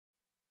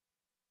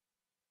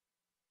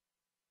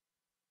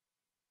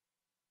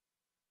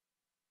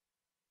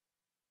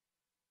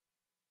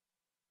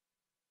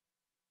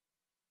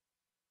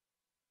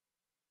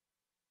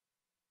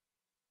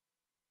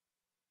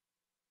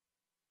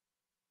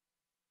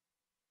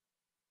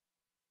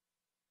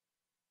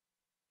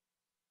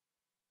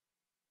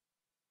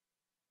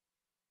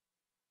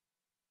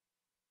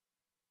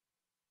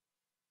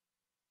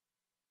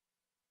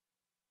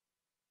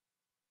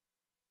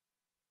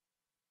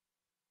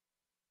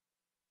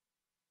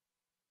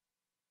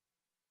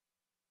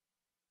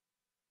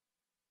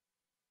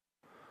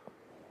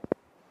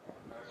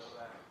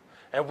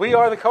And we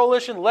are the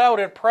Coalition, loud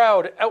and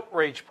proud,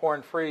 outrage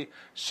porn-free,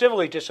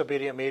 civilly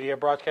disobedient media,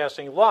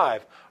 broadcasting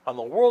live on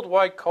the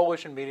worldwide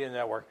Coalition Media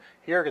Network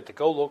here at the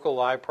Go Local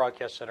Live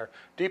Broadcast Center,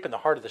 deep in the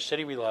heart of the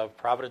city we love,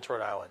 Providence,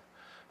 Rhode Island.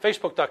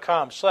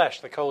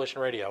 Facebook.com/The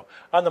Coalition Radio,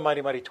 on the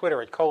mighty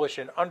Twitter at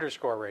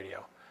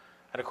Coalition_radio,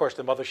 and of course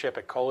the mothership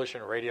at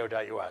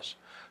coalitionradio.us.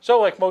 So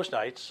like most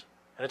nights,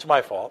 and it's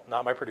my fault,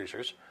 not my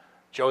producers,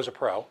 Joe's a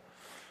pro,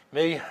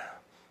 me,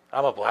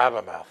 I'm a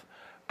blabbermouth,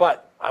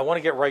 but I want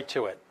to get right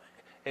to it.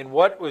 In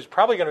what was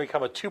probably going to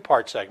become a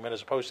two-part segment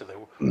as opposed to the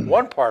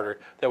one-parter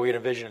that we had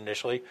envisioned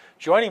initially,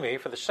 joining me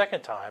for the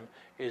second time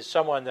is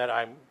someone that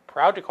I'm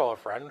proud to call a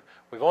friend.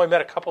 We've only met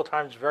a couple of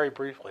times very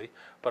briefly,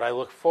 but I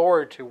look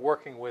forward to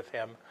working with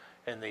him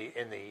in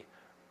the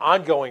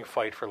ongoing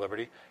fight for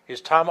liberty,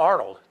 is Tom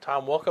Arnold.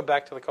 Tom, welcome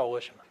back to the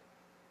Coalition.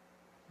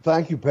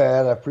 Thank you,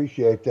 Pat. I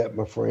appreciate that,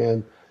 my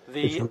friend.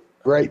 It's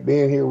great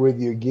being here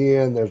with you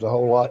again. There's a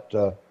whole lot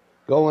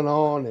going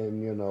on,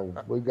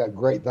 and, we've got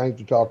great things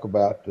to talk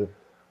about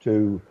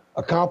to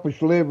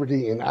accomplish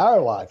liberty in our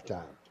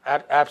lifetime.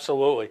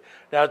 Absolutely.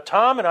 Now,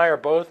 Tom and I are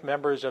both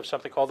members of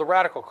something called the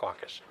Radical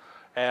Caucus.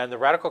 And the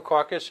Radical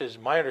Caucus is,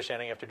 my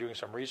understanding after doing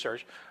some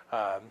research,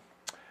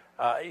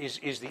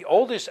 is the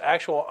oldest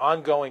actual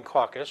ongoing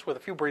caucus, with a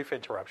few brief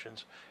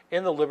interruptions,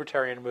 in the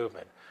Libertarian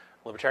movement.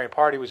 The Libertarian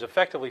Party was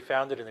effectively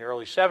founded in the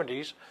early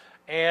 70s,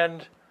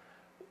 and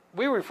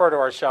we refer to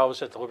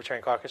ourselves at the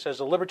Libertarian Caucus as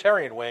the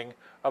Libertarian wing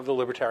of the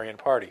Libertarian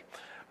Party.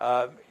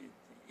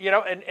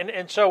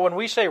 And so when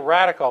we say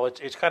radical,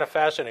 it's kind of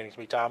fascinating to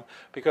me, Tom,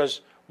 because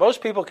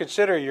most people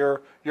consider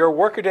your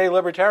workaday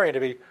libertarian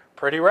to be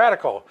pretty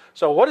radical.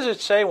 So what does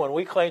it say when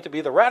we claim to be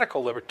the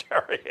radical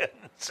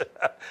libertarians?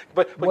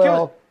 but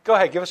well, go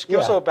ahead, give us a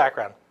little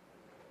background.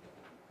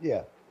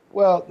 Yeah.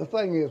 Well, the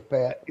thing is,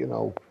 Pat,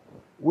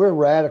 we're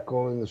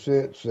radical in the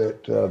sense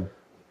that,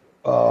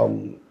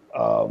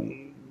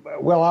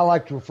 well, I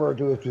like to refer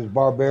to us as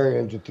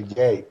barbarians at the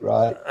gate,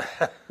 right?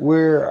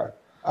 We're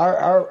not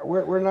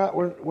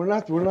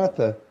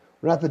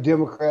the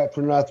Democrats,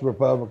 we're not the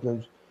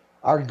Republicans.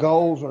 Our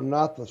goals are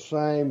not the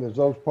same as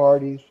those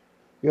parties,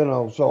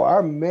 so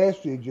our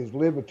message as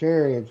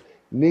libertarians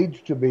needs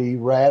to be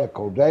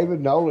radical.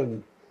 David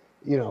Nolan,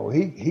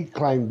 he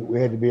claimed that we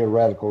had to be a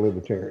radical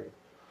libertarian.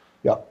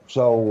 Yeah,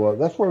 so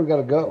that's where we got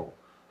to go.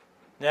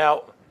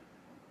 Now,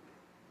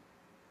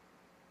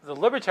 the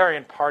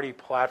Libertarian Party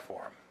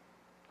platform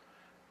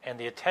and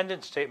the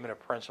attendance statement of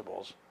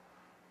principles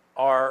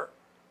are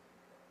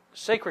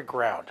sacred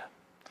ground.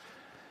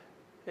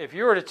 If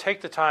you were to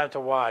take the time to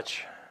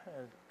watch,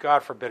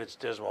 God forbid it's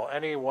dismal,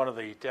 any one of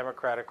the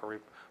Democratic or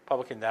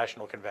Republican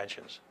national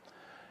conventions,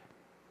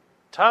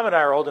 Tom and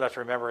I are old enough to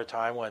remember a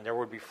time when there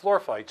would be floor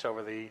fights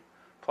over the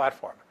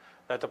platform,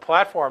 that the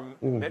platform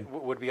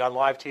would be on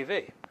live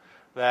TV,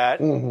 that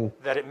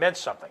it meant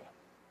something.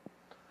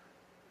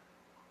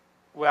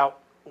 Well,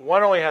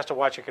 one only has to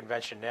watch a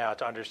convention now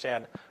to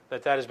understand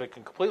that has been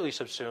completely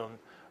subsumed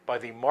by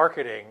the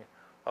marketing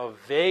of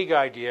vague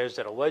ideas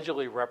that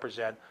allegedly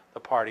represent the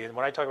party. And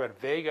when I talk about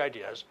vague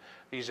ideas,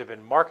 these have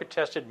been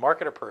market-tested,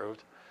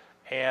 market-approved,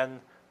 and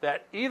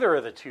that either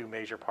of the two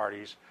major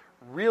parties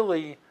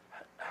really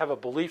have a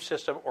belief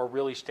system or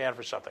really stand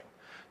for something.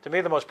 To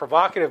me, the most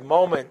provocative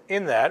moment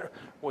in that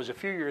was a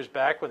few years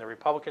back when the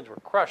Republicans were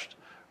crushed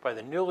by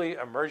the newly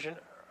emergent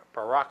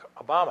Barack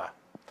Obama.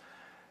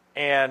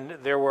 And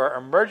there were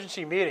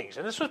emergency meetings,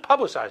 and this was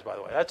publicized, by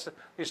the way. That's the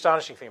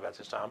astonishing thing about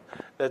this, Tom,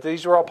 that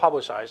these were all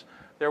publicized.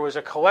 There was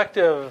a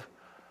collective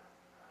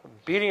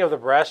beating of the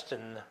breast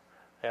and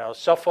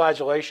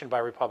self-flagellation by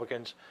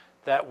Republicans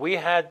that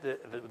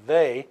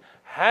they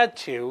had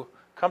to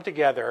come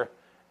together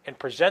and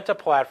present a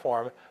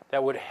platform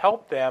that would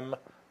help them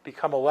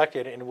become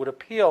elected and would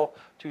appeal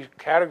to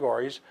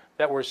categories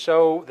that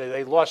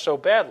they lost so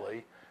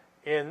badly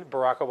in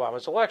Barack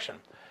Obama's election.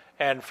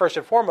 And first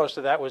and foremost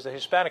of that was the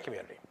Hispanic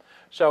community.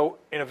 So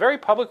in a very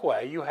public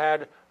way, you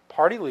had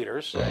party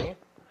leaders saying,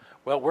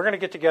 well, we're going to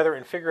get together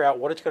and figure out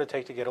what it's going to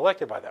take to get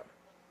elected by them.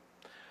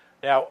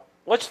 Now,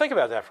 let's think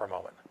about that for a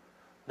moment.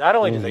 Not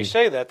only did they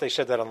say that, they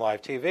said that on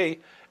live TV,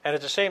 and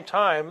at the same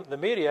time, the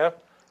media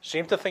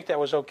seemed to think that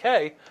was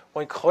okay,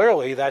 when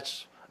clearly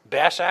that's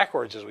bass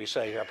backwards, as we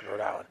say up in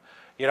Rhode Island.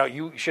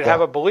 You should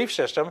have a belief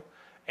system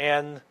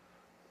and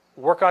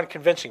work on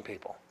convincing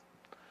people.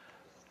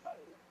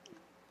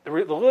 The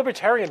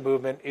libertarian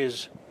movement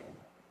is,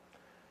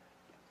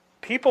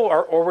 people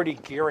are already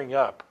gearing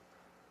up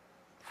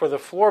for the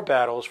floor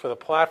battles for the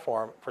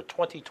platform for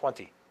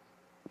 2020.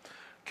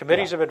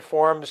 Committees have been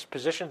formed,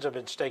 positions have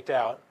been staked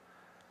out,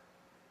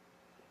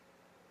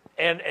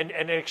 and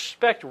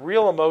expect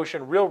real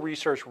emotion, real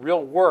research,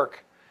 real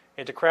work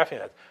into crafting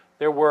that.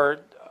 There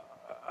were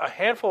a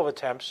handful of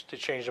attempts to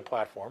change the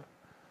platform.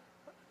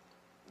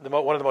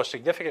 One of the most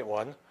significant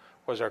one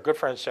was our good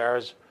friend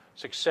Sarah's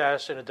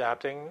success in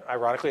adopting,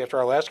 ironically after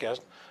our last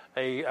guest,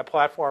 a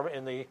platform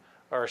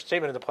or a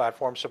statement in the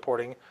platform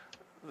supporting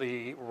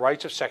the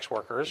rights of sex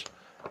workers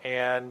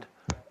and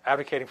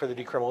advocating for the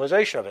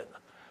decriminalization of it.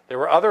 There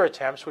were other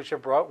attempts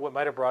what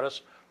might have brought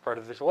us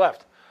further to the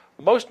left.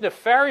 Most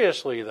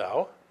nefariously,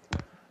 though,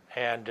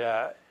 and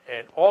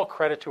all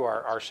credit to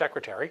our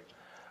secretary,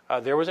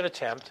 there was an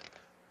attempt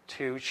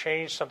to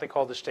change something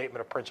called the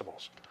Statement of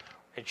Principles.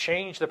 It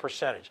changed the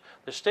percentage.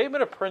 The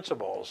Statement of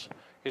Principles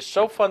is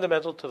so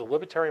fundamental to the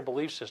libertarian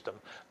belief system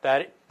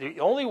that the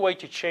only way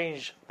to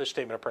change the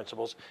Statement of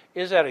Principles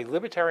is at a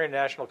Libertarian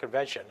National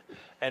Convention,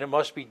 and it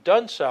must be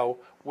done so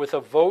with a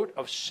vote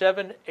of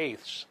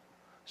 7/8,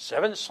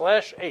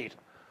 7/8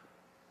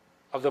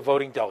 of the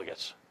voting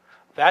delegates.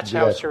 That's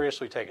how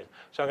seriously taken.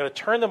 So I'm going to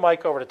turn the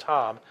mic over to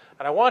Tom,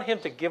 and I want him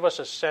to give us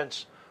a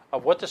sense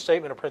of what the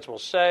Statement of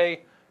Principles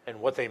say and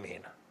what they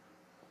mean.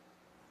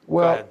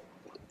 Well,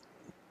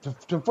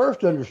 to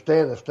first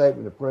understand the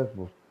Statement of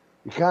Principles,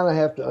 you kind of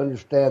have to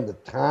understand the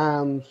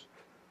times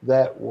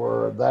that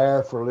were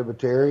there for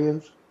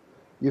libertarians.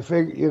 You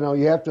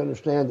have to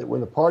understand that when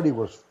the party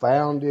was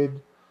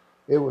founded,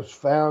 it was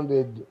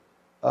founded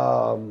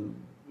in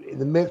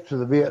the midst of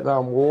the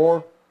Vietnam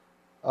War.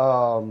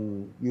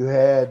 You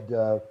had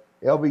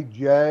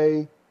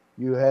LBJ,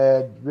 you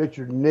had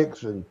Richard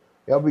Nixon.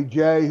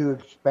 LBJ, who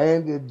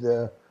expanded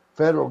the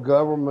federal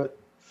government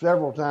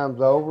several times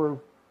over,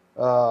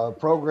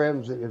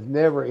 programs that have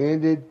never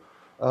ended,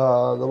 the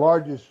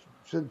largest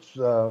since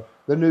the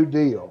New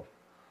Deal.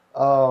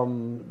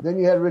 Then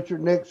you had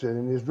Richard Nixon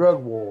and his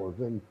drug wars,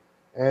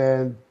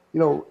 and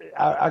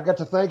I got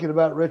to thinking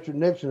about Richard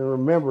Nixon and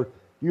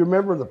you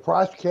remember the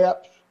price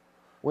caps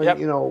when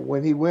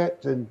when he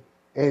went and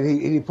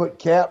he put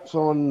caps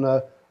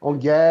on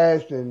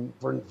gas, and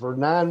for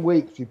 9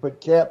 weeks he put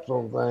caps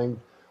on things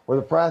where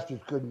the prices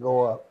couldn't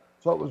go up.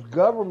 So it was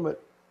government,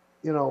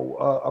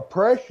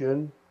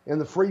 oppression in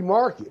the free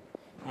market.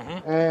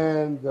 Mm-hmm.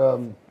 And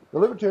the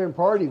Libertarian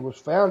Party was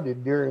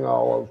founded during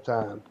all those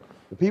times.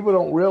 The people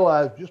don't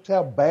realize just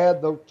how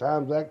bad those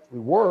times actually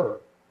were.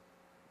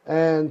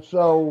 And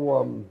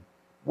so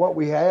what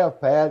we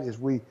have, Pat, is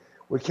we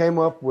came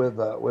up with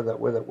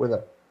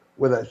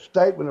a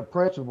Statement of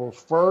Principles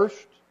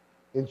first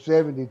in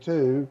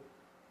 '72,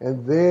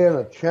 and then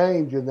a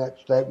change in that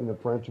Statement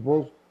of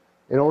Principles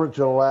in order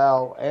to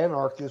allow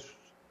anarchists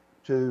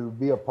to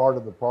be a part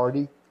of the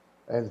party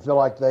and feel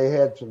like they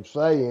had some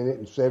say in it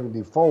in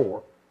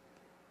 '74.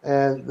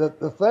 And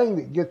the thing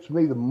that gets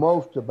me the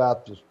most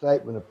about the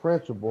Statement of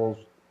Principles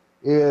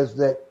is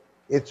that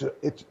it's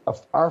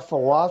our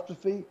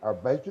philosophy, our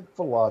basic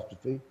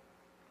philosophy.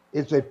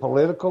 It's a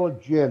political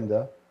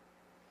agenda,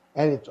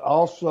 and it's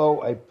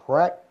also a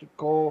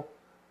practical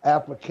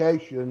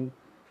application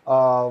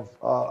of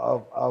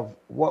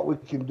what we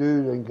can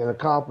do and can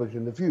accomplish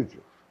in the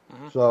future.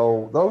 Mm-hmm.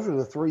 So those are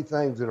the three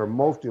things that are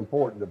most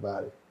important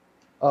about it.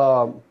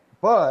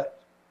 But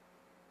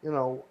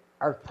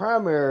our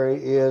primary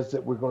is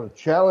that we're going to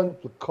challenge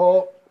the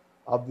cult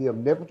of the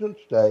omnipotent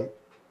state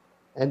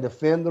and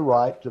defend the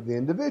rights of the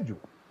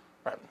individual.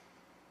 Right.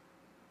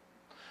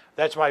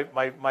 That's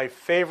my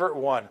favorite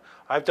one.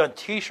 I've done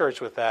T-shirts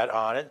with that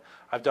on it.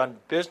 I've done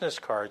business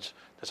cards.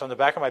 That's on the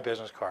back of my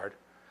business card.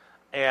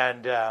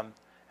 And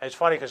it's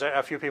funny because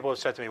a few people have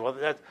said to me, well,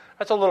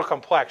 that's a little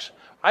complex.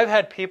 I've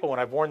had people, when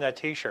I've worn that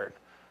T-shirt,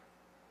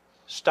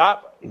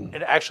 stop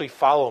and actually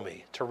follow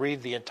me to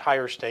read the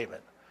entire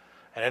statement.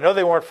 And I know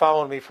they weren't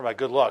following me for my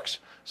good looks.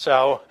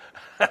 So,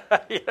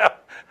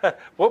 but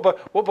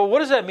what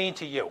does that mean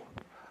to you,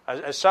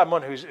 as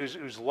someone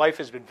whose life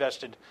has been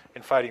vested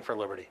in fighting for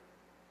liberty?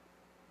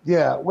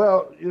 Yeah,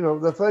 well,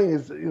 the thing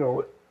is,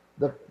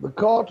 the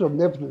cult of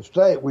omnipotent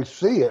state, we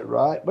see it,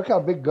 right? Look how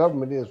big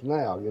government is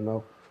now,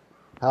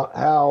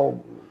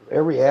 how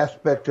every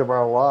aspect of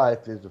our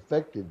life is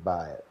affected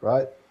by it,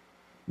 right?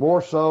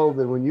 More so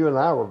than when you and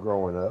I were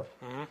growing up.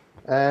 Mm-hmm.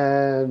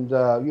 And,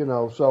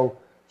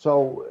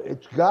 so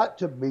it's got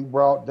to be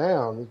brought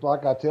down. It's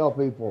like I tell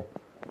people,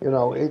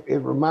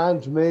 it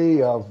reminds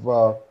me of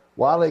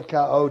Wile E.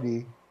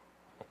 Coyote.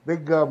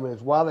 Big government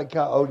is Wile E.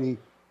 Coyote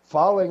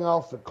falling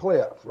off the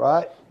cliff,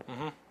 right?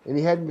 Mm-hmm. And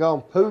he hadn't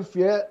gone poof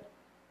yet.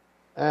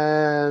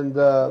 And,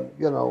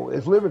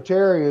 as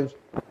libertarians,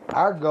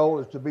 our goal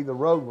is to be the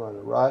road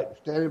runner, right?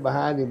 Standing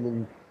behind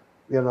him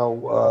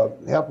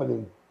and, helping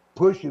him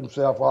push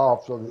himself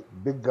off so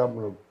that big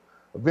government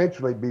will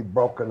eventually be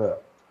broken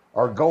up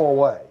or go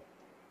away.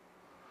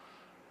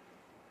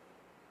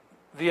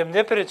 The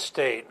omnipotent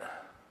state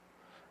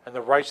and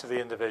the rights of the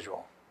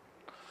individual.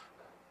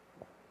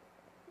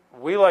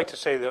 We like to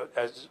say that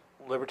as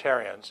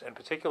libertarians, and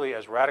particularly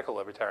as radical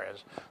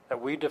libertarians,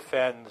 that we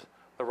defend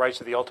the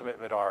rights of the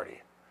ultimate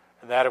minority.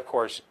 And that, of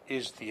course,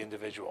 is the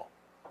individual.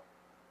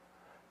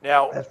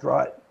 Now, that's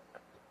right.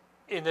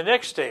 In the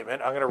next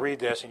statement, I'm going to read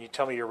this, and you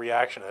tell me your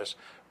reaction to this.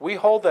 We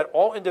hold that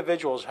all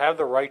individuals have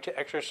the right to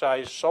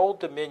exercise sole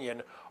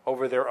dominion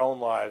over their own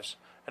lives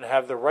and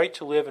have the right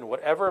to live in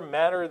whatever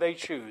manner they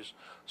choose,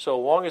 so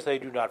long as they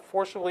do not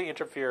forcibly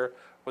interfere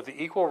with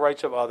the equal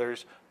rights of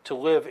others to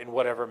live in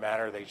whatever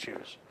manner they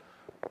choose.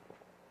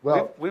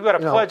 Well, we've got a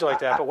pledge like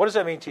that, but what does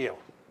that mean to you?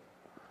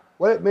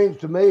 What it means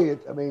to me,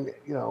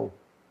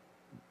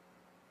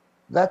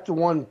 that's the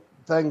one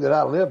thing that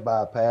I live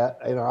by, Pat.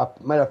 I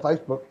made a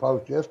Facebook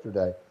post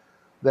yesterday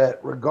that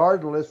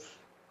regardless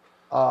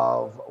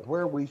of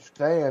where we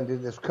stand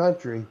in this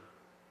country,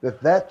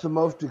 that's the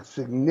most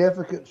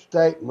significant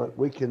statement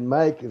we can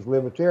make as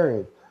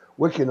libertarians.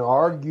 We can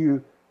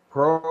argue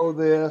pro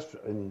this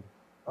and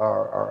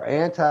or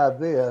anti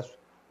this,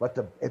 but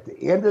at the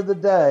end of the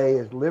day,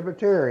 as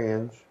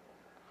libertarians,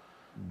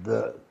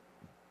 that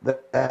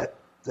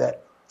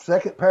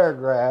second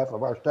paragraph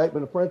of our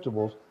statement of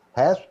principles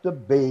has to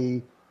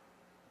be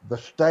the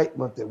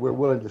statement that we're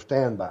willing to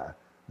stand by.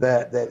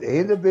 That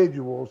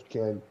individuals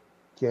can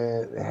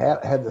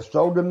have the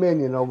sole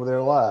dominion over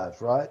their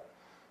lives, right?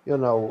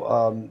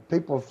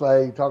 People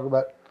talk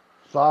about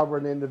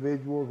sovereign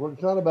individuals. Well,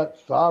 it's not about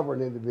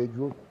sovereign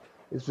individuals.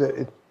 It's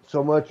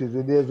so much as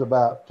it is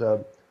about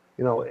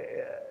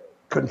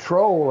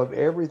control of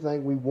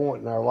everything we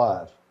want in our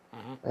lives,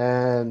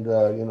 and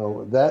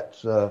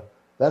that's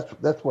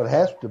what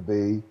has to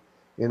be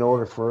in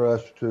order for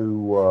us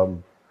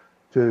to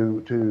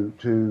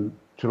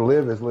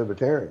live as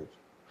libertarians.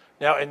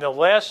 Now, in the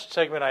last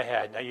segment I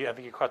had, I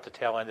think you caught the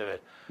tail end of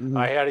it.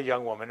 I had a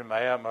young woman,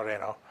 Maya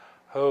Moreno,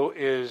 who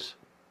is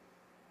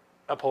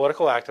a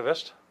political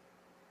activist,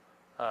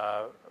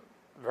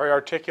 very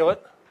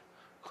articulate,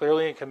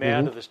 clearly in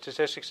command of the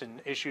statistics and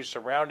issues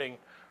surrounding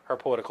her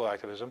political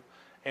activism,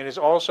 and is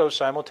also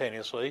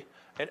simultaneously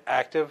an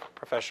active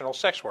professional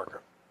sex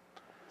worker.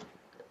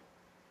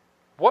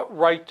 What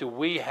right do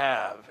we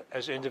have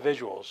as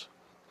individuals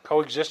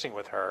coexisting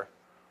with her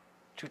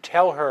to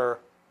tell her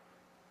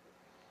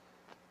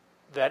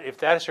that if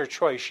that is her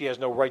choice, she has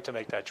no right to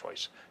make that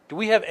choice? Do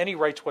we have any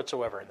rights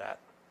whatsoever in that?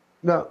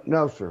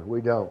 No, sir,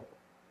 we don't.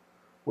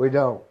 We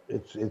don't.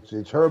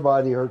 It's her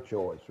body, her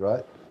choice,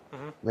 right? I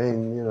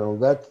mean,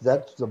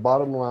 that's the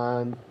bottom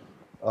line.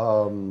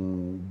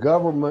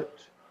 Government.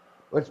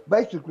 It's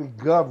basically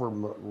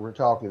government we're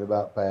talking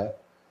about, Pat.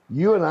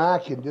 You and I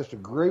can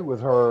disagree with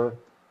her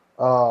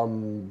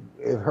in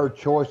her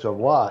choice of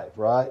life,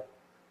 right?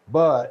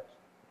 But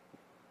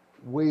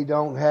we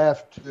don't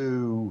have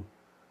to.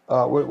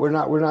 We're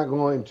not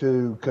going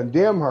to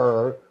condemn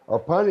her or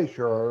punish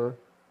her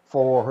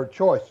for her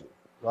choices,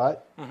 right?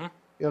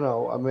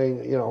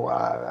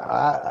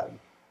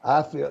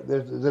 I feel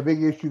there's a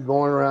big issue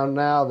going around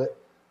now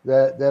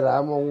that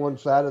I'm on one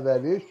side of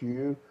that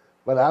issue,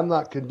 but I'm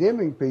not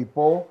condemning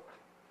people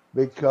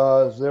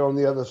because they're on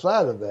the other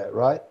side of that,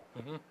 right?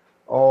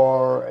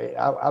 We're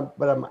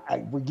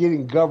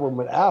getting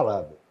government out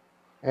of it.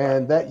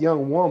 And that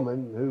young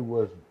woman who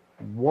was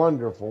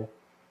wonderful,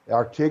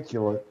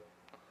 articulate,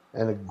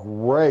 and a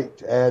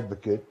great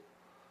advocate,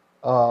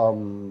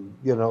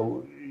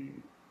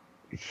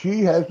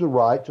 she has the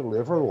right to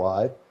live her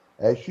life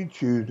as she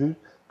chooses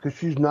because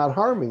she's not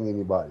harming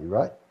anybody,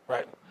 right?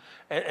 Right.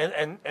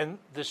 And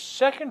the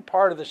second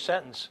part of the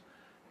sentence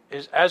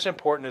is as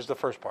important as the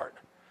first part.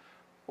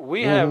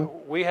 We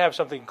have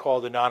something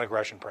called the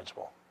non-aggression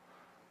principle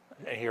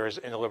here is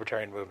in the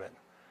Libertarian movement.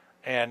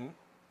 And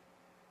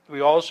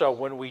we also,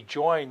 when we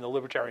join the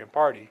Libertarian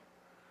Party,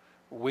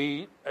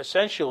 we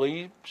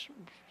essentially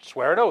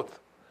swear an oath.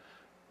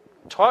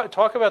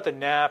 Talk about the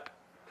NAP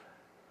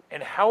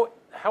and how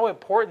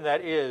important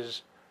that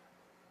is.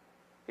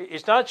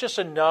 It's not just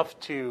enough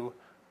to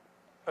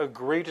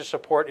agree to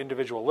support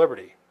individual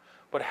liberty,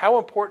 but how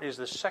important is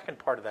the second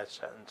part of that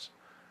sentence,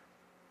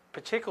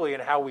 particularly in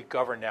how we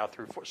govern now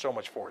through so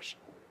much force?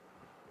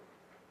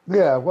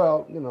 Yeah,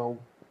 well,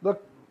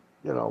 look,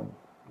 there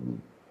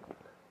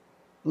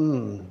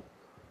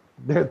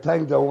are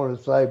things I want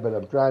to say, but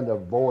I'm trying to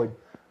avoid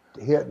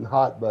hitting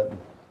hot button.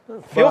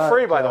 Feel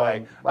free, by the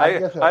way.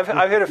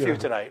 I've hit a few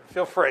tonight.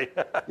 Feel free.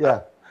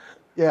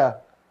 Yeah.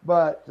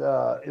 But,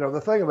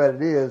 the thing about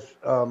it is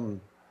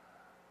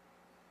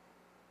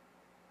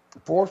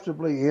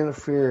forcibly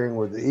interfering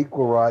with the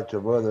equal rights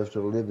of others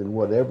to live in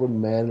whatever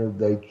manner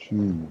they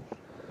choose.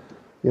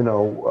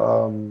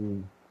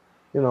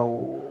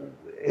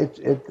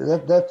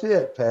 That's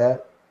it,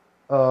 Pat.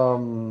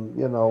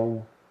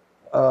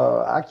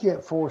 I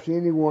can't force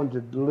anyone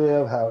to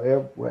live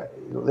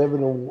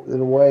in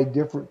a way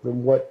different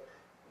from what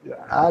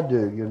I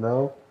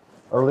do,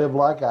 or live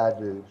like I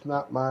do. It's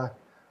not my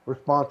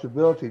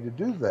responsibility to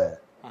do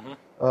that.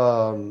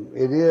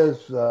 It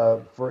is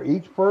for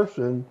each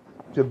person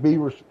to be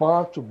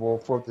responsible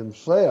for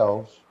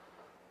themselves,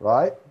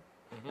 right?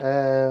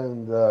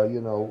 And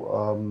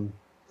now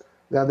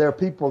there are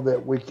people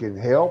that we can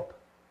help,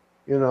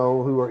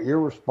 who are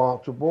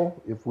irresponsible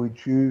if we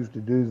choose to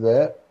do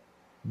that.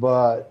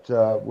 But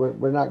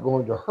we're not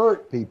going to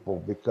hurt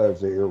people because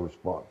they're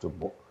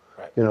irresponsible.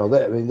 Right.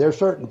 There are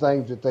certain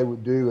things that they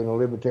would do in a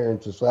libertarian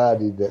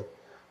society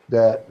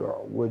that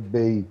would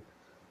be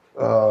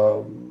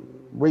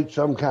reach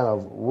some kind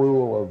of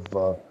rule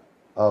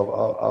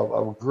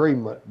of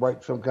agreement,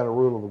 break some kind of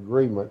rule of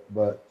agreement.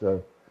 But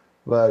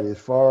as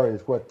far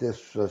as what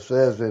this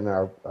says in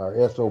our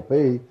SOP,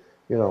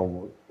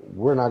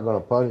 we're not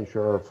going to punish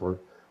her for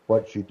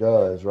what she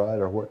does, right,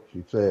 or what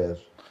she says.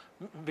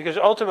 Because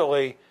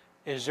ultimately,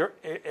 as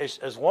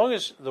long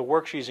as the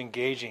work she's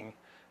engaging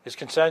is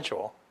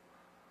consensual,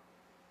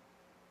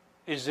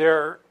 is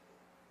there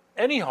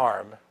any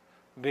harm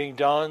being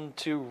done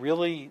to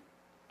really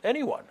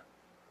anyone.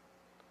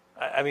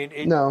 I mean,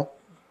 No,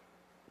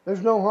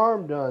 there's no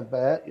harm done,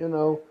 Pat.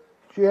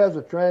 She has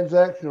a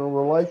transactional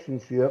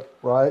relationship,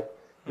 right?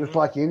 Just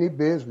like any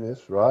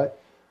business, right?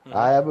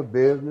 I have a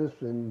business,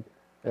 and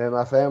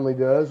my family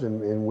does,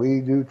 and we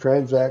do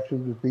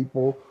transactions with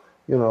people,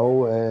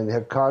 and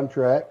have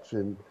contracts,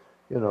 and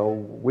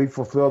we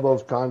fulfill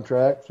those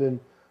contracts, and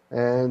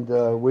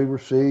we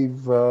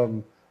receive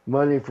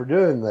money for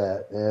doing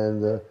that.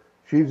 And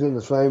she's in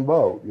the same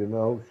boat,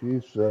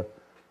 she's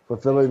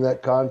fulfilling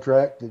that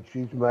contract that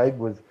she's made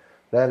with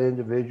that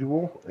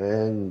individual,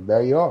 and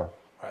there you are.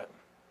 Right.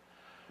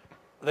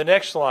 The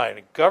next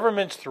line,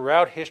 governments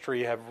throughout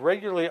history have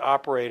regularly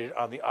operated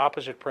on the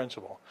opposite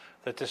principle,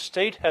 that the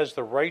state has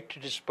the right to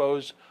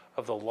dispose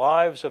of the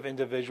lives of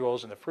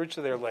individuals and the fruits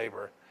of their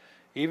labor.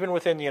 Even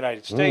within the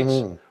United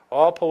States,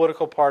 all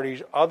political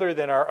parties other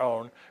than our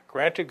own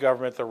grant to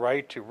government the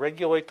right to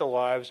regulate the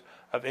lives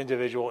of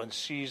individuals and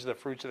seize the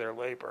fruits of their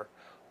labor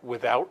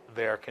without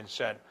their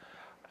consent.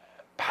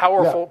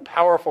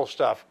 Powerful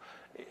stuff.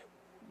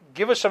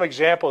 Give us some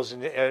examples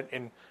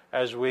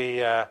as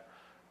we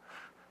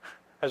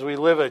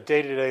live a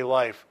day-to-day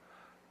life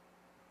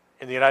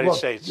in the United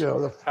States.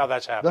 How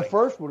that's happening. The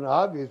first one,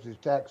 obviously, is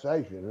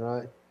taxation,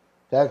 right?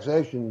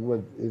 Taxation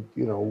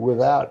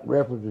without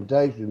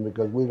representation,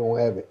 because we don't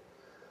have it.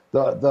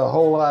 The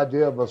whole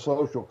idea of a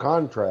social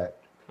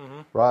contract,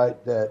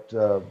 right? That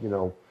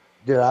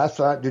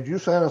did you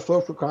sign a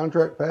social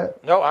contract,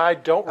 Pat? No, I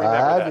don't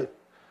remember that.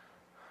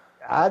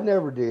 I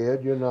never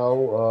did.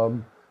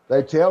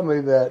 They tell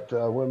me that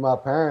when my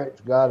parents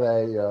got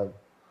a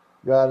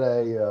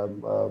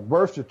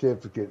birth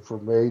certificate for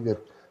me, that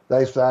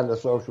they signed a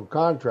social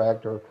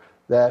contract, or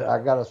that I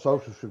got a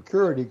Social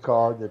Security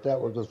card,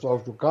 that was a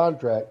social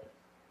contract.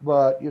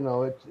 But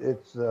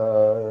it's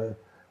under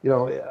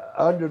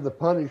the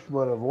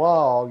punishment of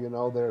law,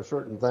 there are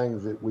certain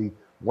things that we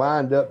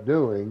wind up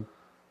doing.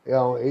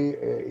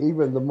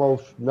 Even the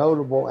most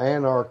notable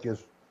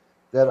anarchist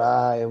that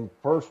I am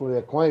personally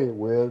acquainted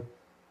with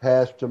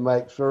has to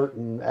make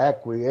certain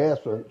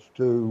acquiescence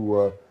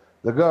to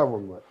the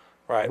government.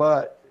 Right.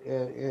 But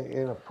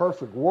in a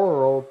perfect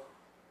world,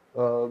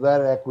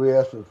 that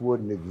acquiescence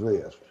wouldn't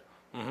exist.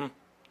 Mm-hmm.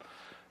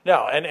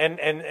 No,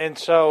 and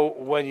so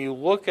when you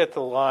look at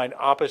the line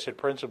opposite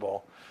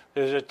principle,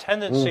 there's a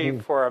tendency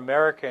for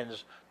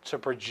Americans to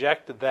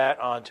project that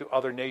onto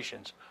other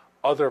nations,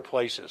 other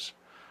places.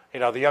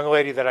 The young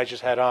lady that I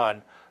just had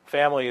on,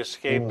 family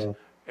escaped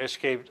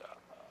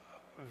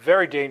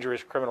very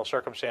dangerous criminal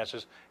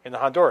circumstances in the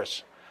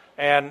Honduras.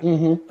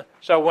 And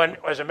so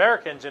as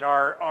Americans, in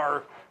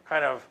our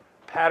kind of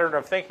pattern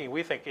of thinking,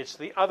 we think it's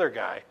the other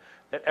guy,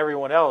 that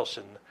everyone else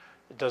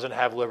doesn't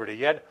have liberty.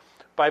 Yet,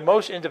 by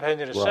most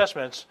independent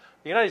assessments,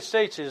 the United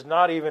States is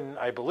not even,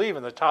 I believe,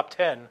 in the top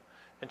 10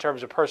 in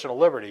terms of personal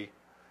liberty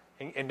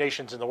in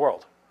nations in the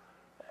world.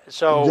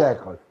 So,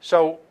 exactly.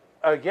 So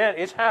again,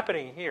 it's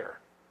happening here.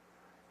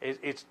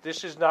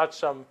 This is not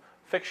some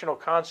fictional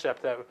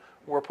concept that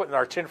we're putting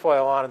our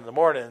tinfoil on in the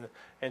morning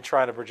and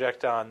trying to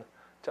project on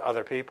to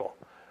other people.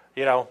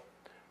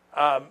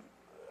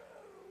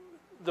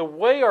 The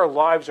way our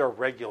lives are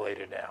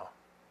regulated now,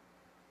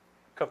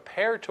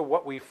 compared to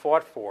what we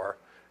fought for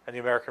in the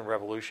American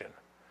Revolution,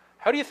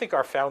 how do you think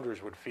our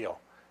founders would feel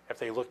if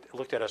they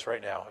looked at us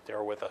right now, if they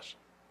were with us?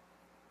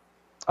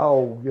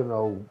 Oh,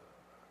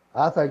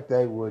 I think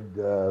they would.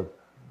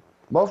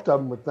 Most of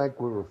them would think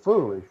we were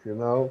foolish,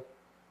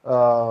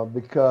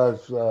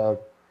 because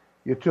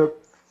you took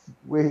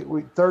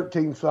we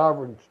 13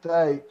 sovereign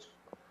states,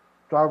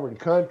 sovereign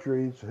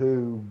countries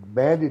who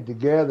banded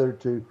together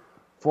to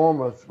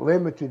form a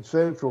limited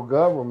central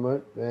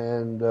government,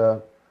 and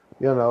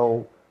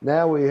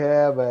now we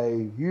have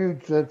a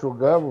huge central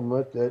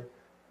government that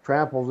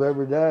tramples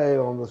every day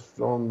on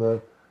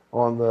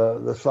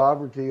the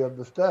sovereignty of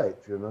the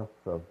states.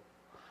 So.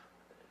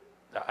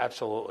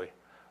 Absolutely.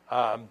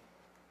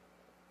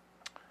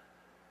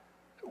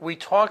 We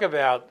talk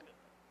about,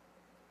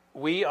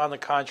 we, on the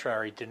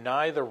contrary,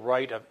 deny the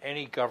right of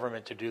any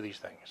government to do these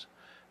things,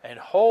 and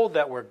hold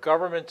that where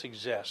governments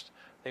exist,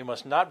 they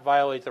must not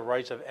violate the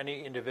rights of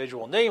any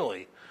individual,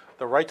 namely,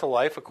 the right to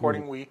life.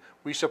 Accordingly,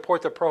 we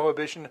support the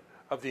prohibition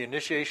of the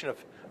initiation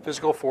of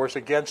physical force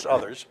against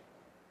others,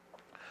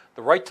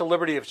 the right to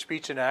liberty of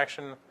speech and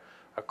action.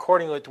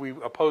 Accordingly, we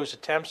oppose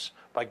attempts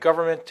by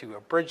government to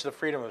abridge the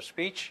freedom of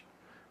speech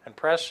and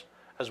press,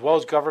 as well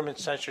as government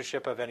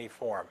censorship of any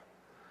form.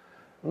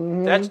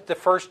 That's the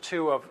first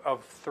two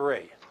of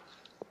three.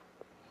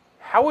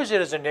 How is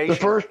it as a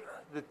nation?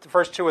 The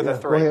first two of the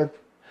three. Go ahead.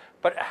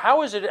 But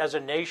how is it as a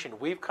nation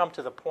we've come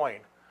to the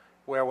point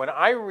where when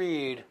I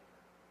read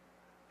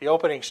the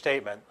opening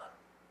statement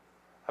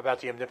about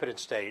the omnipotent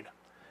state,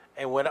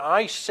 and when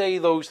I say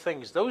those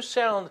things, those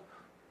sound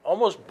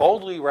almost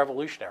boldly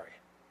revolutionary.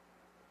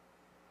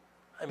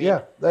 I mean,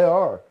 yeah, they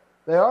are.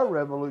 They are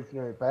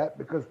revolutionary, Pat,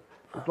 because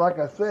it's like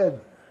I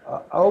said,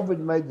 Ovid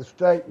made the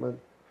statement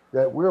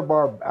that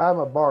I'm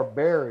a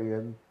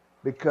barbarian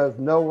because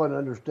no one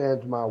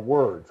understands my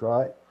words,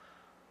 right?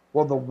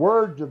 Well, the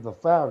words of the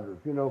founders.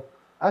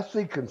 I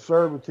see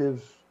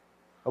conservatives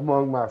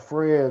among my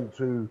friends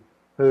who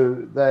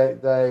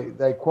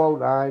they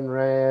quote Ayn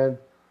Rand,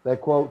 they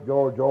quote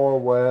George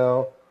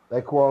Orwell,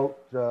 they quote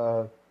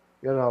some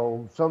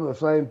of the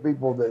same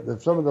people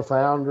that some of the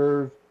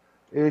founders,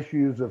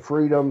 issues of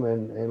freedom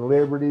and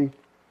liberty,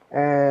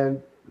 and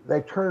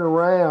they turn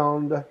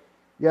around,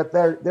 yet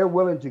they're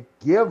willing to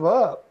give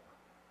up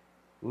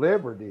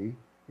liberty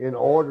in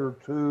order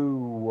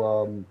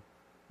to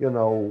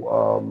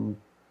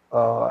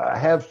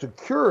have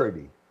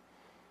security.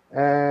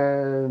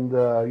 And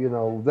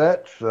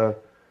that's and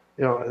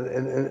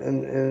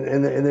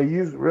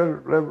they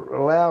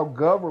allow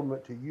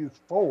government to use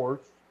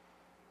force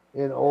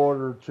in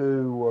order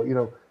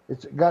to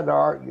it's got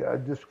a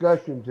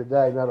discussion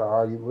today, not an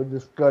argument, a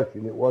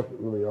discussion. It wasn't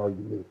really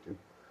argumentative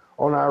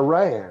on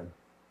Iran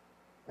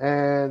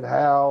and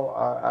how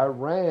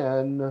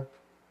Iran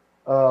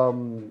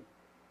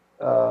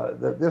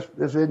that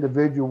this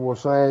individual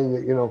was saying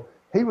that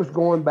he was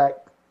going back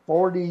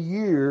 40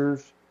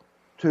 years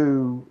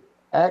to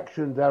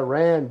actions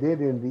Iran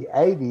did in the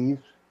 80s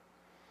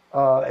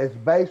as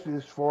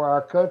basis for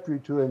our country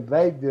to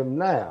invade them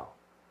now,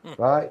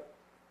 right?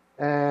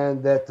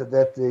 And that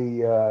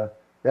the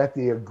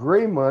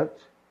agreement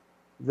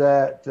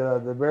that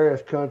the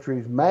various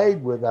countries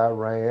made with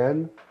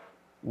Iran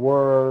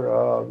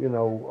was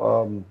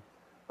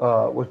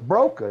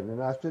broken.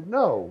 And I said,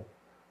 no,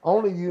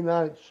 only the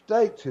United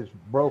States has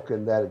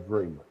broken that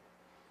agreement,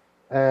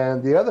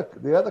 and the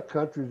other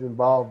countries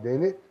involved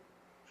in it.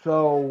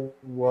 So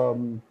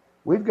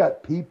we've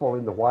got people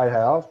in the White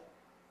House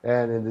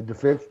and in the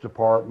Defense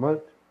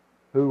Department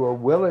who are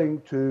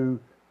willing to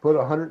put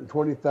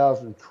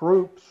 120,000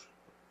 troops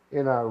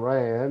in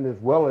Iran, as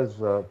well as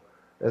a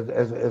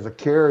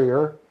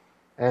carrier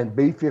and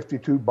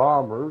B-52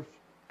 bombers,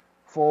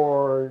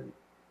 for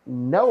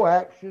no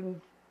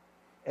actions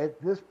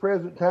at this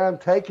present time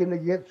taken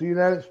against the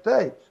United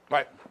States.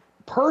 Right.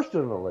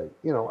 Personally,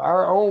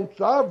 our own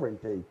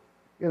sovereignty,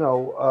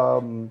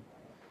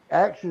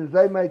 actions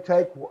they may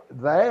take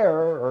there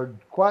are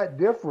quite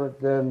different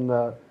than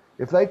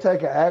if they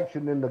take an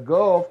action in the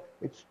Gulf.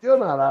 It's still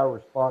not our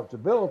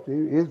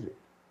responsibility, is it?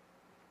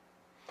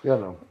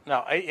 No,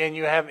 and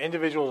you have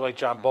individuals like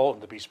John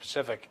Bolton, to be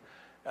specific,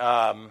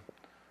 who,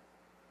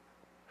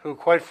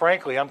 quite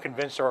frankly, I'm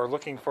convinced are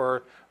looking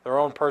for their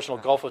own personal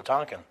Gulf of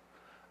Tonkin.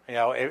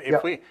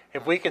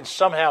 If we can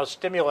somehow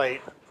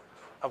stimulate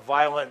a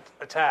violent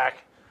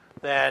attack,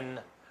 then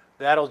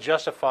that'll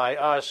justify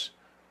us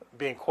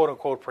being quote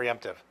unquote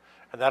preemptive,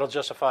 and that'll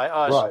justify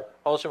us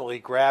ultimately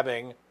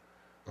grabbing,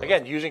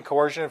 again, using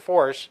coercion and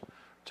force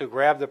to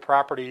grab the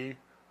property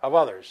of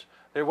others.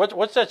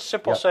 What's that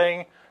simple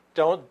saying?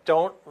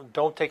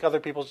 Don't take other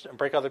people's and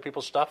break other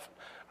people's stuff.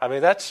 I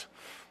mean, that's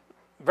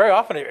very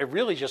often it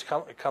really just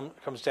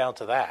comes down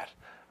to that.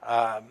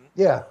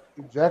 Yeah,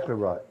 exactly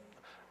right.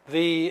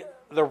 The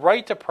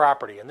right to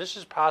property, and this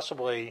is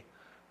possibly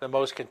the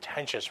most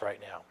contentious right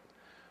now,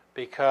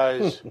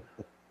 because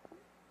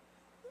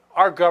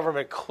our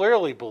government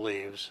clearly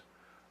believes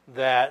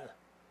that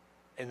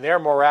in their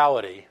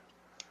morality,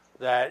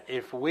 that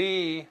if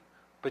we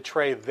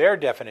betray their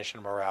definition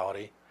of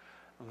morality,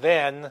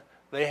 then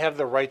they have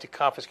the right to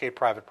confiscate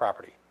private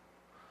property.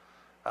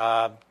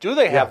 Do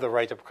they have the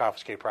right to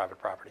confiscate private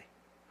property?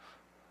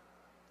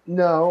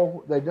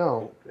 No, they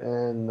don't.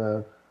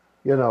 And,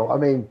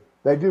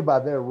 they do by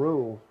their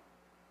rules,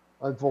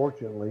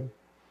 unfortunately.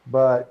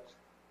 But,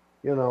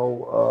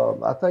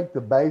 I think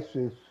the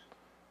basis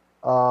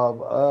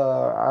of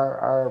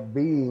our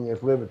being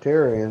as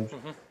libertarians,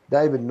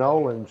 David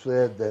Nolan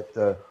said that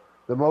the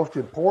most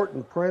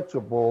important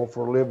principle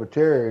for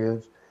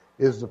libertarians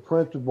is the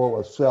principle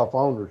of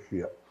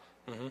self-ownership,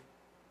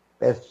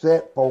 as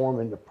set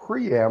forth in the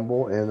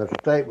preamble and the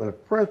statement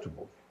of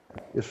principles.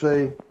 You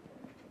see,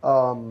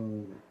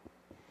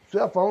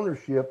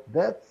 self-ownership,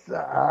 that's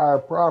our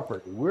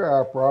property. We're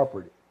our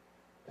property.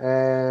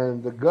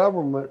 And the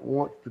government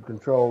wants to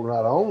control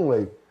not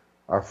only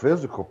our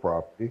physical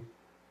property,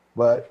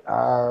 but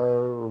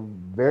our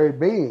very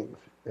beings.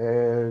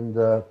 And,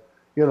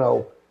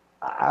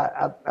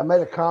 I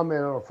made a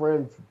comment on a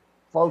friend's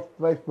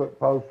Facebook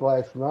post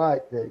last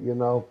night that,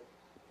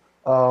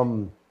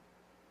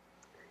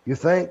 you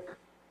think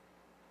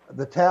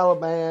the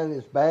Taliban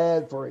is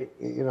bad for,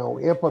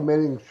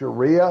 implementing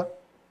Sharia?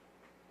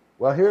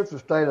 Well, here's the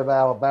state of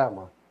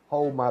Alabama.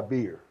 Hold my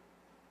beer.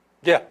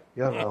 Yeah.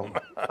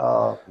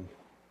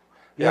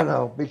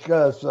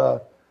 Because,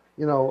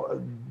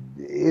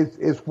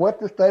 is what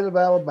the state of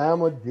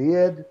Alabama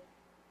did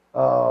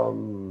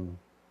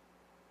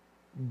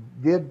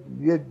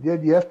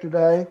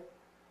yesterday,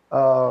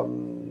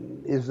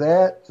 is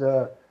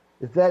that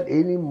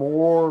any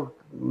more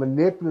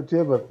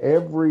manipulative of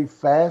every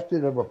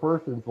facet of a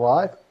person's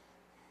life,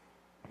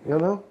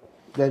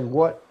 than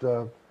what,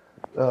 now,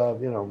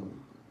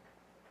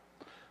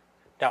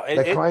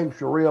 they claim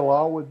Sharia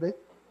law would be?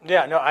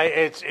 Yeah, no,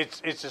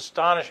 it's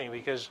astonishing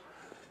because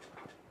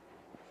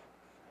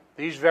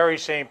these very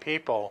same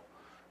people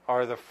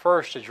are the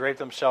first to drape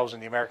themselves in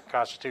the American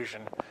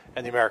Constitution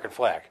and the American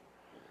flag.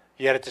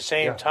 Yet at the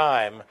same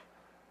time,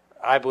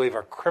 I believe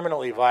are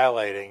criminally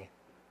violating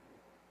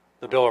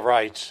the Bill of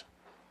Rights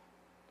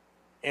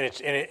in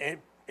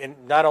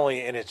not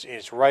only in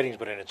its writings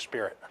but in its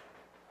spirit.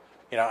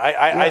 You know,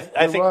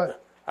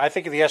 I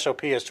think of the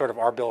SOP as sort of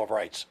our Bill of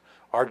Rights,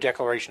 our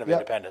Declaration of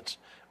Independence,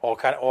 all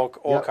kind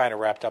of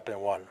wrapped up in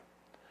one.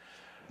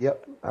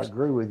 Yep, I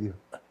agree with you.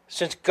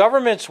 Since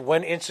governments,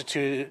 when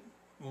instituted,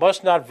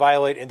 must not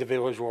violate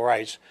individual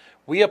rights,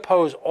 we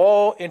oppose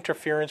all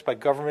interference by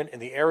government in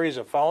the areas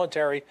of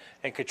voluntary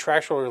and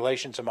contractual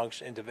relations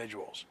amongst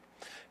individuals.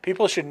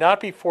 People should not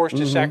be forced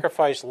to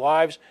sacrifice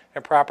lives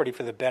and property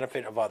for the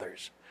benefit of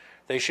others.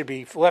 They should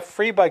be left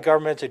free by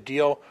government to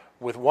deal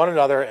with one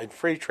another and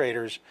free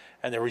traders,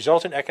 and the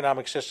resultant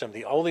economic system,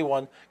 the only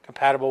one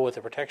compatible with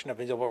the protection of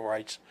individual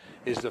rights,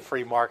 is the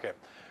free market.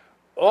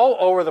 All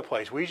over the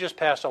place. We just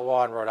passed a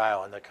law in Rhode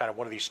Island, that kind of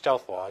one of these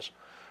stealth laws,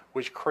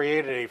 which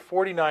created a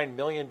 $49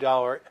 million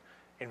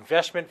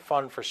investment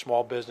fund for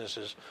small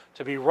businesses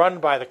to be run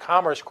by the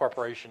Commerce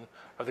Corporation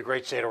of the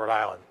great state of Rhode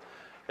Island.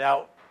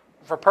 Now,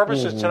 for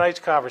purposes of tonight's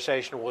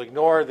conversation, we'll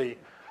ignore the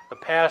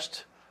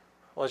past,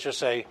 let's just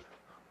say,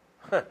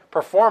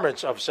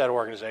 performance of said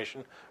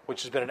organization,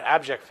 which has been an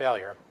abject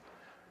failure.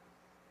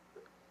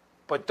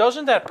 But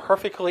doesn't that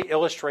perfectly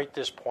illustrate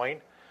this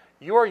point?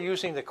 You are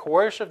using the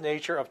coercive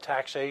nature of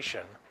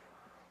taxation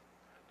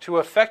to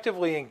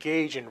effectively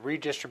engage in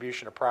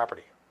redistribution of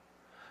property.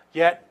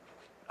 Yet,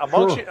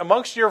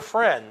 amongst your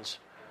friends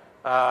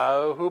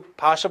who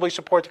possibly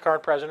support the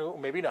current president, who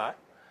maybe not,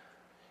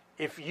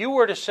 if you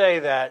were to say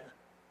that,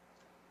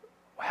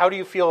 how do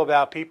you feel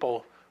about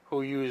people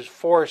who use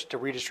force to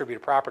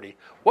redistribute property,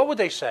 what would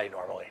they say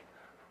normally?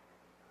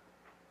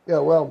 Yeah,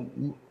 well,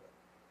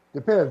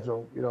 depends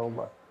on, you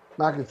know,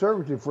 my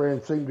conservative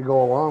friends seem to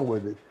go along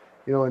with it.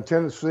 You know, in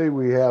Tennessee,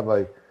 we have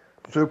a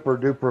super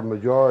duper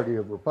majority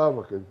of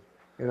Republicans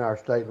in our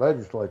state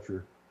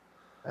legislature.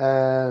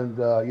 And,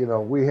 you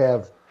know, we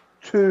have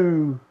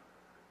two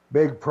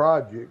big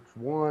projects.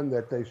 One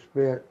that they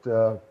spent,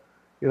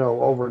 you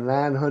know, over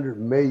 $900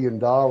 million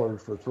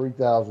for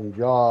 3,000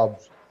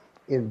 jobs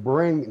in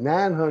bring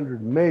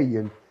 $900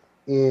 million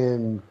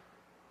in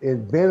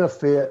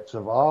benefits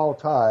of all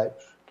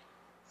types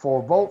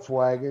for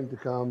Volkswagen to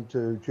come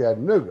to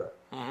Chattanooga.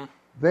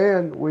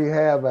 Then we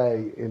have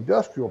a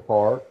industrial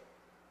park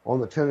on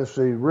the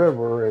Tennessee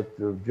River at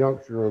the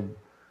juncture of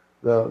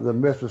the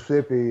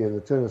Mississippi and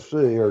the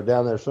Tennessee, or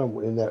down there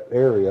somewhere in that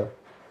area,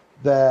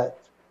 that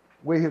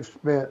we have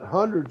spent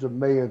hundreds of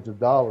millions of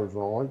dollars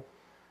on,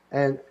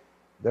 and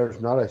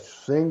there's not a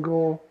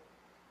single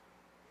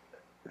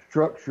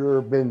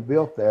structure been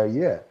built there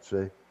yet.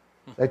 See,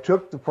 they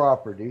took the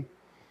property,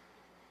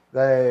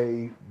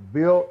 they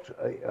built,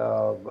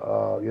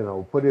 you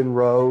know, put in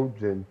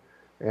roads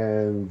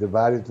and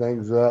divided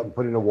things up, and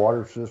put in a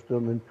water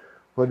system, and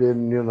put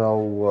in, you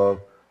know,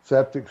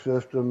 septic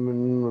system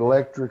and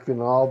electric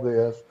and all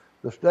this.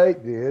 The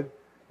state did,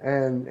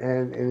 and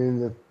in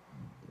the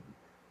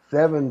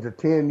 7 to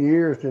 10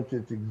 years since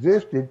it's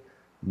existed,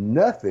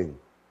 nothing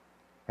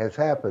has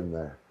happened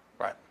there.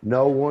 Right.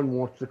 No one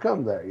wants to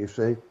come there. You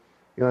see, you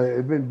know,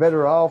 it'd been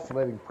better off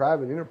letting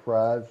private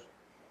enterprise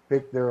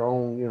pick their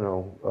own, you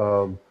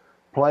know,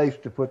 place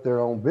to put their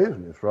own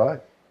business,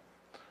 right?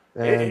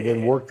 And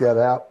then work that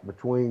out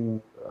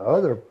between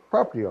other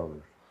property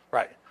owners.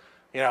 Right.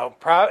 You know,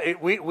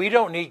 we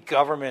don't need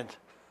government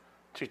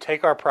to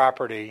take our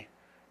property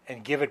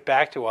and give it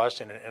back to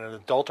us in an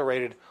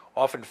adulterated,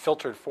 often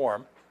filtered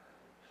form.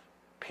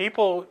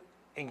 People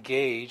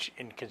engage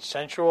in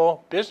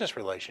consensual business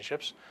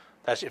relationships.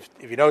 That's if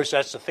you notice,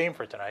 that's the theme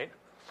for tonight.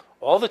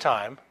 All the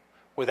time,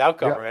 without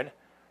government,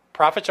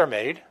 profits are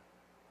made,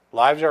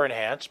 lives are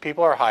enhanced,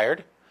 people are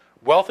hired,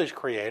 wealth is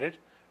created,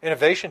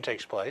 innovation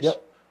takes place.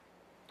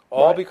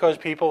 All because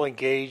people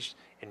engaged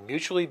in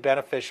mutually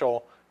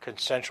beneficial,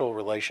 consensual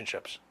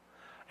relationships.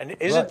 And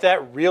isn't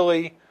that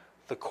really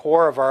the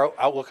core of our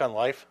outlook on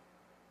life?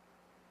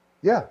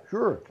 Yeah,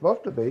 sure. It's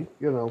supposed to be.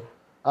 You know,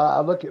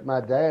 I look at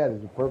my dad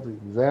as a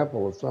perfect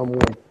example of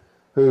someone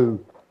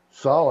who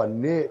saw a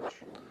niche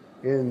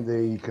in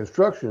the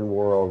construction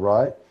world,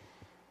 right?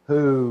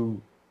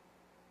 Who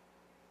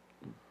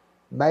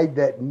made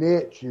that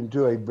niche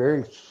into a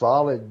very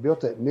solid,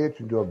 built that niche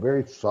into a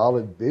very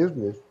solid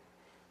business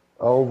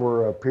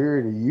over a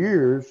period of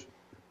years,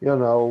 you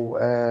know,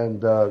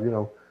 and, you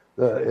know,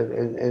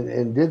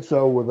 and did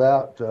so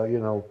without, you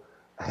know,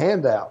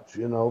 handouts,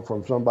 you know,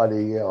 from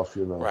somebody else,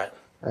 you know. Right.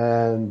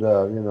 And,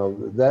 you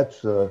know,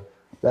 that's the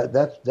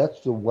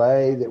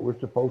way that we're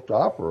supposed to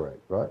operate,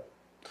 right?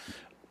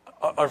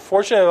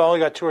 Unfortunately, I've only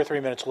got 2 or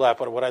 3 minutes left,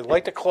 but what I'd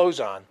like to close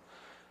on,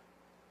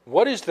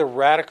 what is the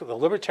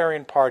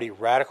Libertarian Party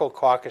Radical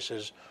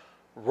Caucus's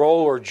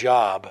role or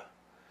job,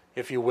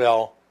 if you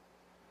will,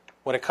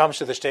 when it comes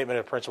to the statement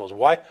of principles?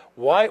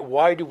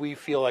 Why do we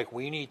feel like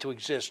we need to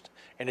exist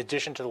in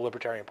addition to the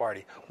Libertarian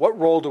Party? What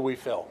role do we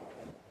fill?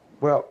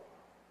 Well,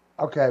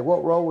 okay,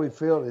 what role we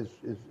fill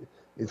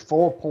is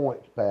 4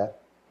 points, Pat.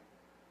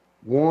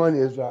 One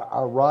is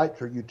our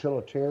rights are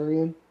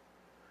utilitarian.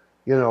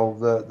 You know,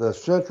 the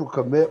central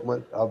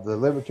commitment of the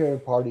Libertarian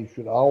Party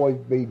should always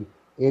be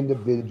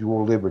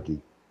individual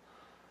liberty.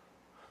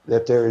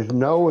 That there is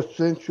no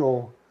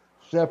essential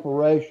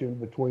separation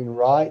between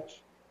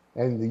rights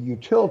and the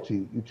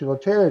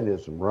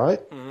utilitarianism, right?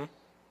 Mm-hmm.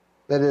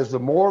 That is, the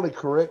morally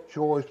correct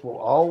choice will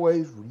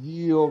always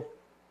yield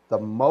the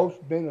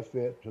most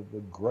benefit to the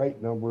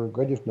greatest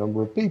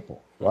number of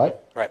people, right?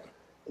 Right.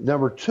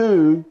 Number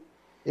two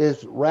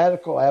is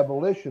radical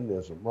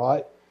abolitionism,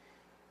 right?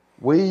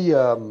 We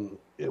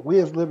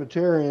as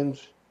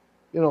libertarians,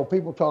 you know,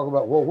 people talk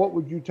about, well, what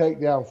would you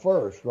take down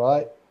first,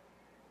 right?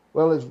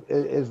 Well,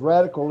 as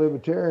radical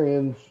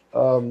libertarians,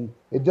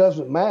 it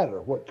doesn't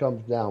matter what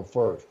comes down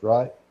first,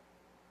 right?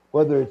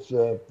 Whether it's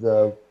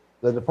the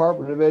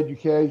Department of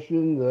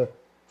Education, the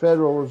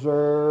Federal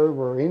Reserve,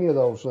 or any of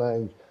those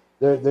things,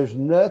 there's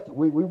nothing.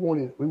 We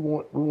want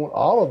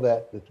all of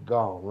that that's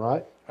gone,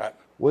 right? Right.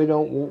 We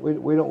don't.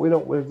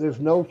 There's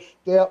no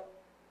step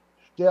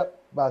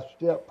by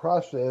step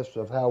process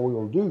of how we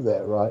will do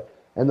that, right?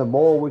 And the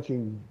more we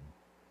can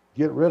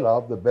get rid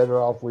of, the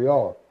better off we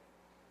are.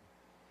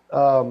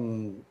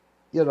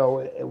 You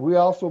know, we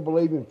also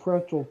believe in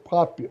parental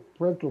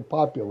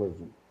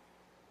populism,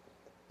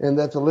 and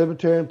that the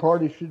Libertarian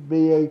Party should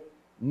be a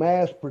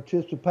mass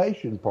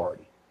participation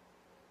party,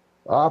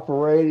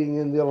 operating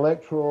in the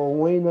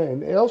electoral arena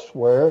and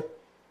elsewhere,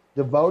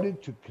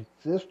 devoted to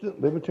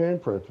consistent libertarian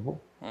principle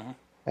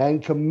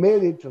and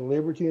committed to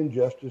liberty and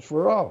justice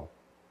for all.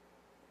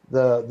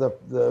 The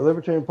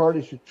Libertarian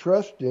Party should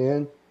trust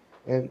in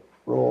and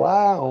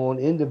rely on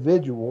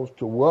individuals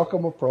to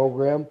welcome a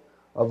program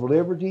of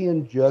liberty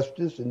and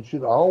justice, and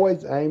should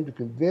always aim to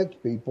convince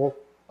people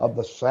of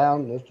the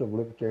soundness of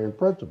libertarian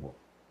principle.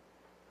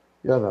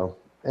 You know,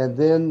 and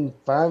then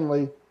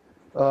finally,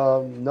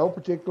 no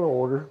particular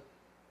order.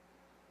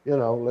 You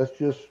know, let's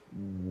just,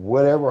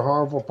 whatever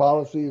harmful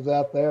policy is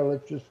out there,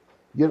 let's just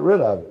get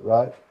rid of it,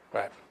 right?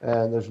 Right.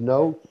 And there's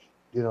no,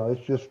 you know,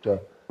 it's just,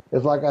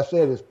 it's like I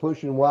said, it's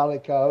pushing Wile E.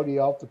 Coyote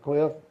off the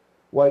cliff,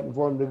 waiting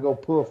for him to go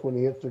poof when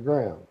he hits the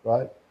ground,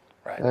 right?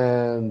 Right.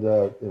 And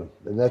you know,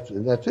 and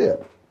that's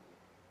it.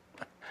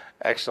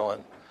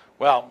 Excellent.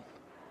 Well,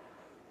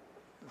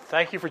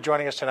 thank you for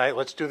joining us tonight.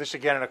 Let's do this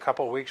again in a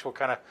couple of weeks. We're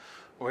going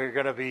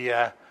to be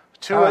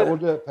We'll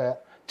do it,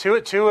 Pat. Two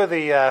of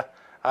the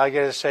I got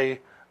to say,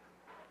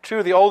 two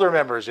of the older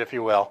members, if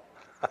you will,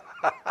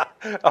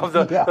 of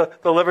the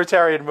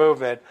libertarian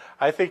movement.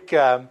 I think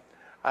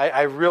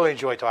I really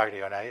enjoy talking to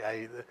you, and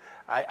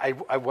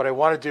I what I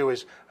want to do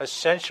is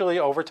essentially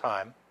over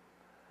time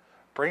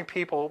bring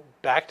people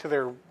back to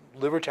their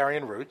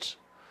libertarian roots.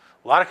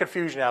 A lot of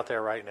confusion out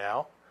there right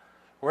now.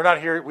 We're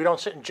not here. We don't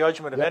sit in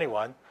judgment of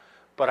anyone,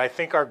 but I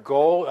think our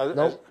goal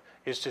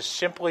is to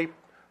simply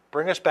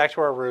bring us back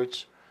to our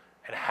roots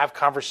and have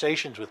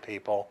conversations with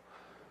people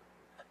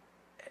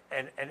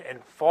and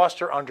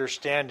foster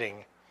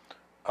understanding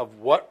of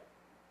what,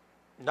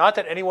 not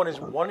that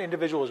one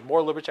individual is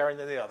more libertarian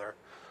than the other,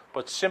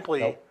 but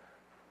simply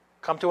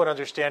come to an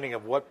understanding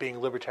of what being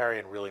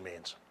libertarian really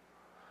means.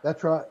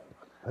 That's right.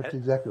 That's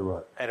exactly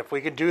right. And if we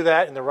can do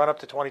that in the run-up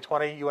to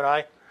 2020, you and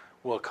I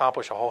will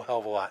accomplish a whole hell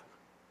of a lot.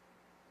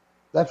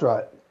 That's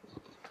right.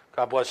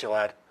 God bless you,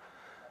 lad.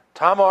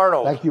 Tom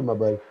Arnold. Thank you, my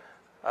buddy.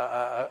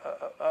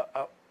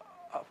 A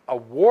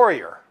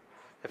warrior,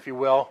 if you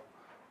will,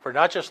 for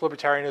not just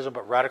libertarianism,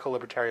 but radical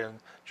libertarian,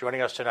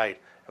 joining us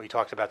tonight. And we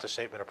talked about the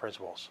statement of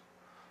principles.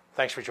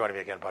 Thanks for joining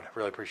me again, bud. I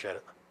really appreciate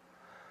it.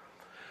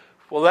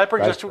 Well, that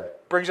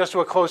brings us to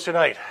a close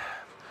tonight.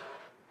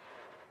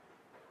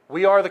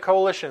 We are the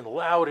coalition,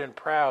 loud and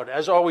proud.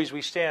 As always,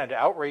 we stand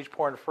outrage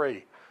porn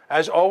free.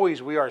 As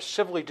always, we are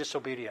civilly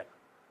disobedient.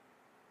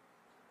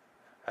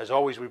 As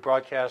always, we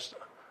broadcast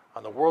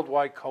on the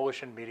Worldwide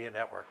Coalition Media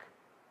Network.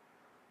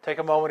 Take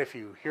a moment, if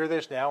you hear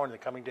this now or in the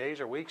coming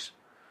days or weeks,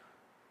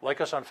 like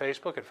us on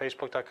Facebook at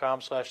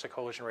facebook.com/The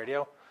Coalition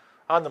Radio,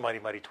 on the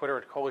mighty Twitter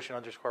at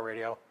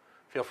Coalition_radio.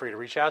 Feel free to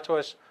reach out to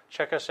us,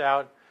 check us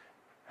out.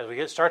 As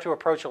we start to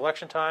approach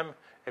election time,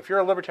 if you're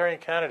a libertarian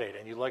candidate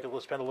and you'd like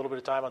to spend a little bit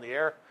of time on the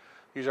air,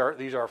 these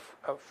are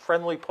a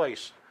friendly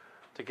place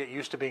to get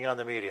used to being on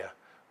the media.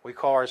 We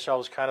call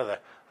ourselves kind of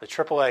the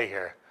AAA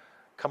here.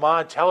 Come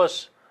on, tell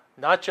us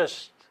not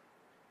just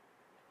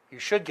you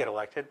should get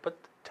elected, but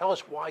tell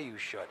us why you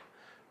should.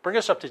 Bring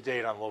us up to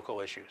date on local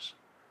issues.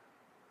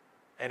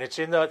 And it's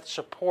in the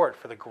support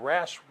for the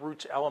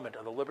grassroots element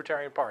of the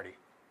Libertarian Party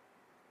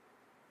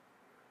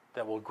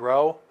that will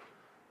grow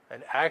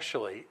and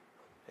actually,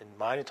 in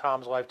mine and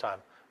Tom's lifetime,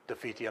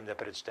 defeat the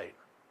omnipotent state.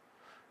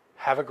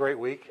 Have a great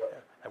week,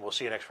 and we'll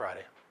see you next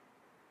Friday.